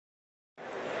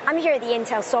I'm here at the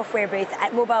Intel software booth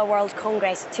at Mobile World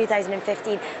Congress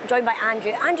 2015. I'm joined by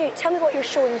Andrew. Andrew, tell me what you're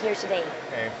showing here today.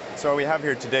 Okay. So what we have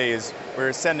here today is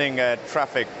we're sending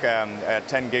traffic at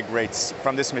 10 gig rates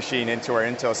from this machine into our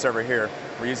Intel server here.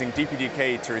 We're using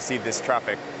DPDK to receive this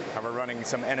traffic, and we're running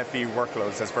some NFV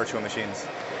workloads as virtual machines.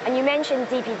 And you mentioned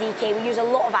DPDK. We use a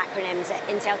lot of acronyms at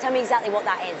Intel. Tell me exactly what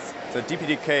that is. So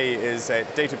DPDK is a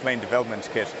data plane development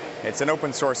kit. It's an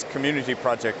open source community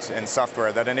project in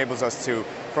software that enables us to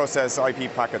process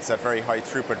IP packets at very high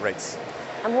throughput rates.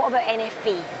 And what about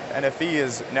NFV? NFV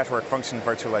is network function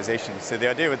virtualization. So the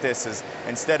idea with this is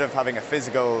instead of having a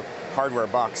physical hardware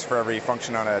box for every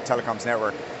function on a telecoms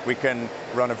network, we can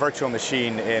run a virtual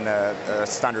machine in a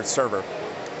standard server.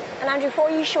 And Andrew,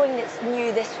 what are you showing that's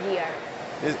new this year?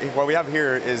 What we have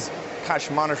here is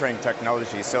cache monitoring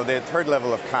technology. So the third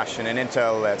level of cache in an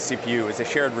Intel CPU is a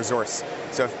shared resource.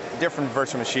 So if different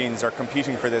virtual machines are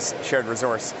competing for this shared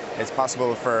resource, it's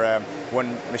possible for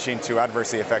one machine to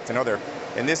adversely affect another.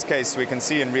 In this case, we can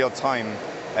see in real time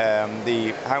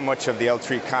how much of the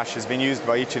L3 cache has been used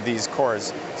by each of these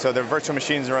cores. So the virtual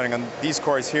machines running on these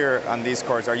cores here and these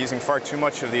cores are using far too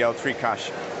much of the L3 cache,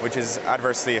 which is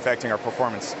adversely affecting our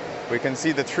performance. We can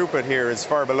see the throughput here is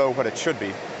far below what it should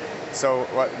be. So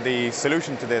the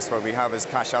solution to this, what we have is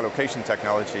cache allocation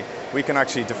technology. We can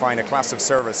actually define a class of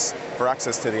service for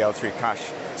access to the L3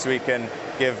 cache. So we can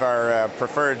give our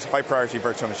preferred high priority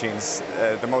virtual machines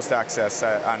the most access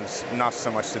and not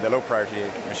so much to the low priority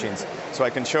machines. So I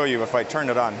can show you if I turn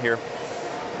it on here.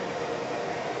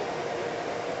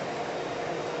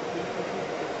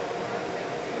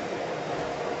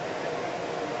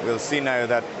 We'll see now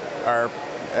that our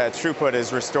throughput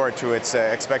is restored to its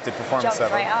expected performance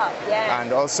level. Right up, yeah.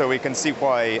 And also we can see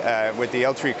why with the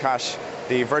L3 cache,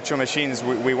 the virtual machines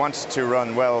we want to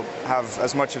run well have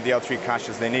as much of the L3 cache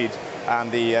as they need, and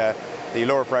the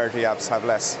lower priority apps have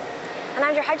less. And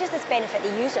Andrew, how does this benefit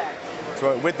the user?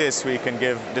 So with this we can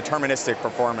give deterministic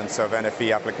performance of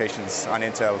NFV applications on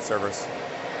Intel servers.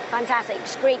 Fantastic.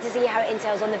 It's great to see how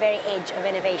Intel's on the very edge of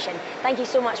innovation. Thank you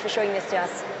so much for showing this to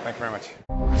us. Thank you very much.